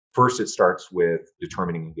first it starts with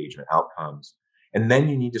determining engagement outcomes. And then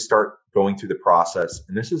you need to start going through the process.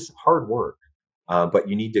 And this is hard work, but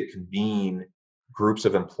you need to convene groups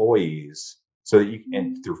of employees so that you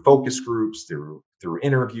can, through focus groups, through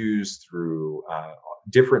interviews, through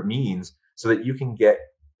different means, so that you can get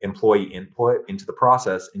employee input into the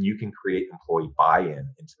process and you can create employee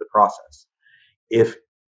buy-in into the process. If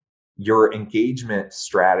your engagement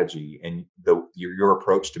strategy and your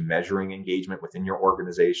approach to measuring engagement within your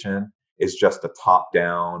organization is just a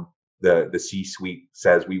top-down, the C-suite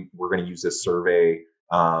says we're going to use this survey,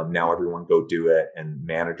 now everyone go do it, and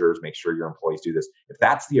managers make sure your employees do this. If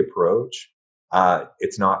that's the approach,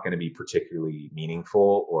 it's not going to be particularly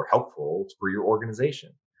meaningful or helpful for your organization.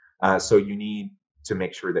 So you need to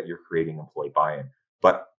make sure that you're creating employee buy-in.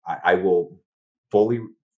 But I will fully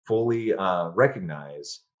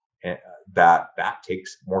recognize that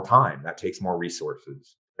takes more time, that takes more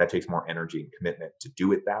resources, that takes more energy and commitment to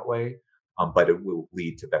do it that way, but it will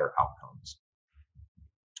lead to better outcomes.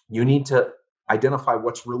 You need to identify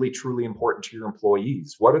what's really truly important to your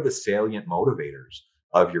employees. What are the salient motivators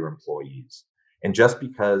of your employees? And just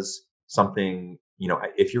because something,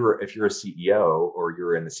 if you're a CEO or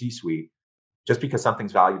you're in the C-suite, just because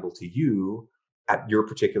something's valuable to you at your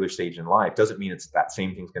particular stage in life doesn't mean it's that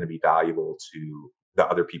same thing's going to be valuable to the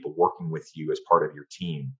other people working with you as part of your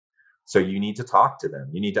team. So you need to talk to them.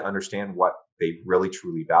 You need to understand what they really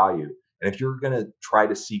truly value. And if you're going to try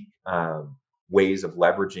to seek ways of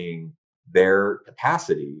leveraging their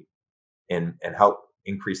capacity and help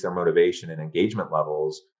increase their motivation and engagement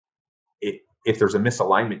levels, if there's a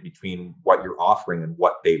misalignment between what you're offering and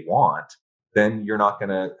what they want, then you're not going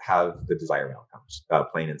to have the desired outcomes,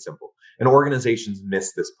 plain and simple. And organizations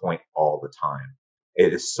miss this point all the time.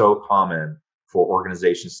 It is so common for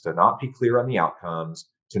organizations to not be clear on the outcomes,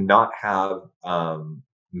 to not have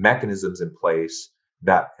mechanisms in place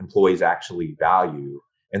that employees actually value.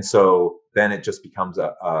 And so then it just becomes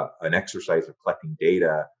an exercise of collecting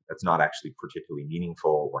data that's not actually particularly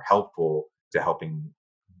meaningful or helpful to helping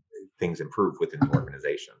things improve within the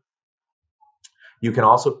organization. You can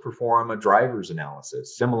also perform a driver's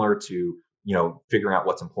analysis, similar to figuring out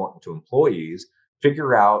what's important to employees.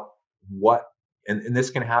 Figure out what, and this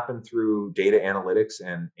can happen through data analytics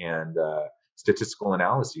and statistical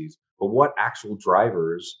analyses. But what actual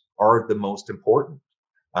drivers are the most important?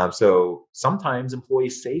 So sometimes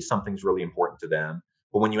employees say something's really important to them,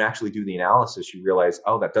 but when you actually do the analysis, you realize,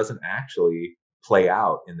 oh, that doesn't actually play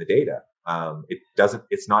out in the data.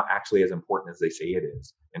 It's not actually as important as they say it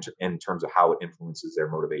is in terms of how it influences their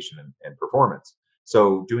motivation and performance.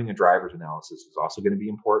 So doing a driver's analysis is also going to be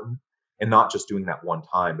important, and not just doing that one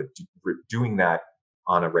time, but doing that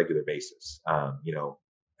on a regular basis,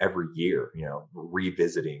 every year,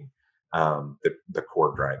 revisiting the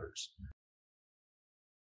core drivers.